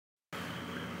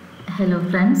Hello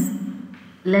friends,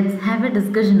 let's have a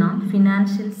discussion on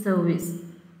financial service.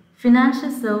 Financial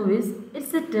service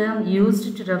is a term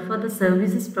used to refer the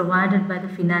services provided by the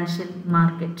financial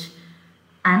market,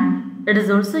 and it is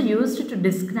also used to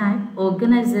describe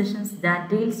organizations that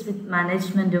deals with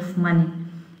management of money.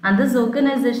 And these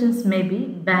organizations may be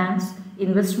banks,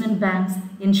 investment banks,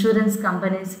 insurance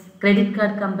companies, credit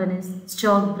card companies,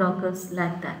 stock brokers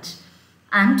like that.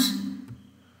 And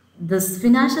this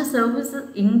financial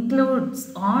services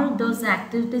includes all those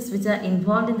activities which are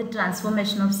involved in the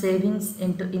transformation of savings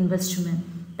into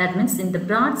investment. That means in the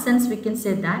broad sense we can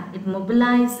say that it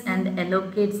mobilizes and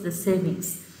allocates the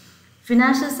savings.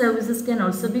 Financial services can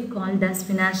also be called as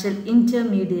financial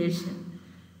intermediation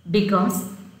because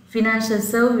it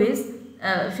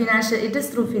is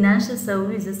through financial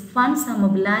services funds are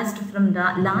mobilized from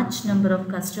the large number of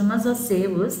customers or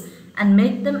savers and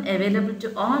make them available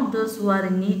to all those who are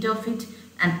in need of it,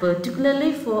 and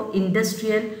particularly for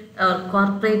industrial or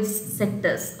corporate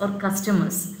sectors or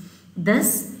customers.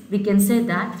 Thus, we can say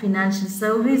that financial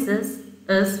services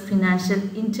is financial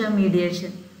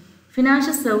intermediation.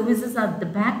 Financial services are the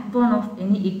backbone of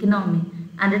any economy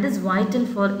and it is vital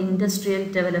for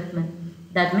industrial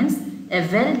development. That means a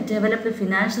well-developed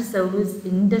financial service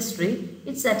industry,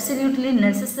 it's absolutely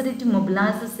necessary to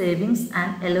mobilize the savings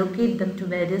and allocate them to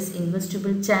various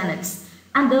investable channels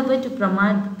and thereby to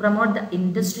promote the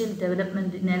industrial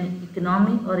development in an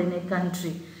economy or in a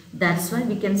country. That's why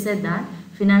we can say that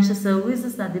financial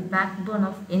services are the backbone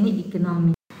of any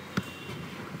economy.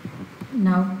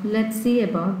 Now let's see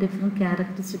about different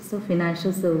characteristics of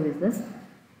financial services.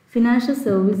 Financial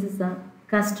services are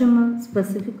customer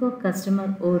specific or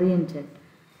customer oriented.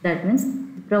 That means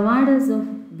the providers of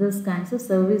these kinds of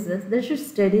services, they should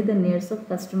study the needs of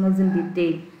customers in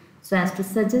detail so as to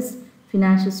suggest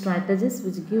financial strategies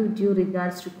which give due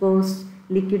regards to cost,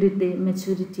 liquidity,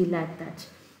 maturity, like that.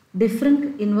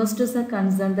 Different investors are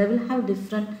concerned, they will have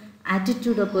different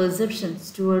attitude or perceptions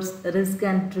towards risk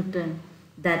and return.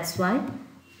 That's why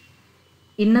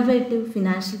innovative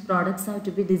financial products have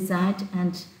to be designed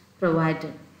and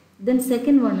provided. Then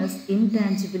second one is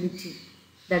intangibility.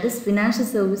 That is, financial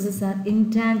services are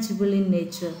intangible in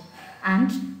nature, and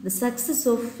the success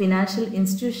of financial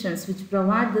institutions which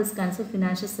provide these kinds of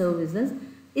financial services,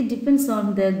 it depends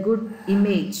on their good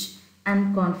image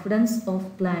and confidence of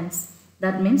clients.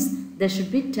 That means there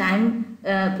should be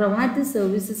provide the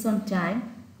services on time,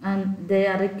 and they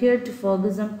are required to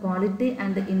focus on quality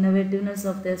and the innovativeness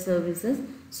of their services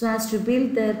so as to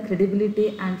build their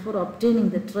credibility and for obtaining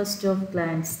the trust of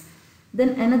clients.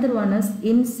 Then another one is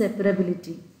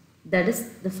inseparability. That is,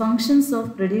 the functions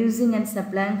of producing and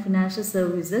supplying financial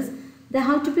services, they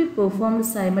have to be performed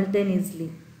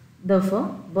simultaneously.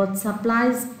 Therefore, both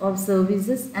suppliers of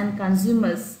services and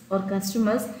consumers or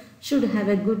customers should have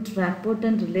a good rapport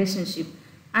and relationship,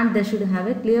 and they should have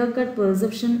a clear-cut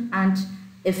perception and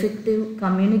effective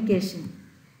communication.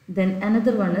 Then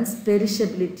another one is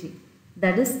perishability.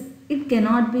 That is, it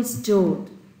cannot be stored.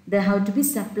 They have to be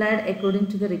supplied according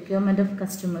to the requirement of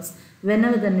customers.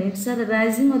 Whenever the needs are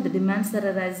arising or the demands are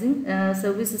arising,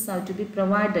 services have to be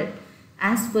provided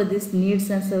as per these needs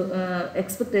and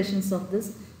expectations of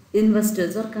these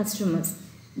investors or customers.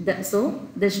 So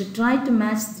they should try to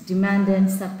match the demand and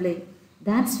supply.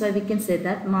 That's why we can say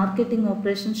that marketing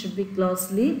operations should be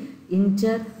closely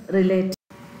interrelated.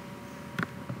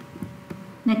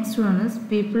 Next one is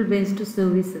people-based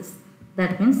services.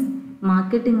 That means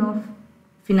marketing of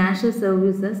financial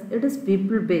services, it is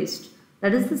people-based.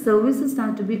 That is, the services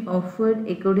have to be offered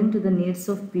according to the needs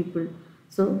of people.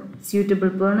 So,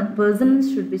 suitable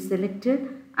persons should be selected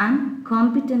and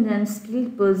competent and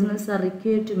skilled persons are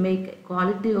required to make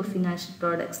quality of financial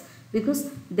products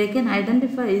because they can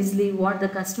identify easily what the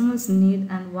customers need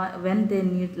and when they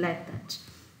need, like that.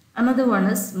 Another one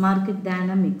is market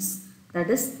dynamics. That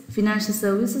is, financial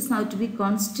services have to be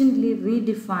constantly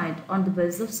redefined on the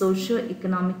basis of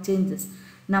socio-economic changes.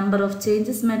 Number of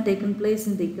changes may have taken place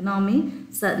in the economy,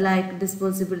 like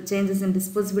changes in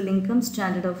disposable income,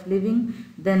 standard of living,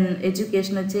 then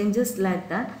educational changes, like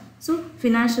that. So,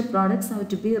 financial products have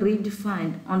to be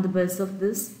redefined on the basis of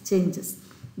these changes.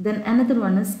 Then another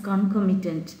one is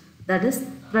concomitant. That is,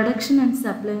 production and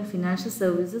supply of financial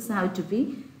services have to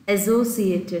be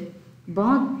associated.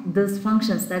 Both these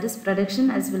functions, that is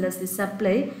production as well as the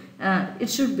supply, it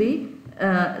should be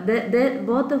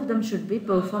both of them should be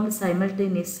performed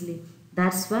simultaneously.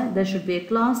 That's why there should be a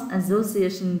close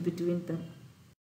association between them.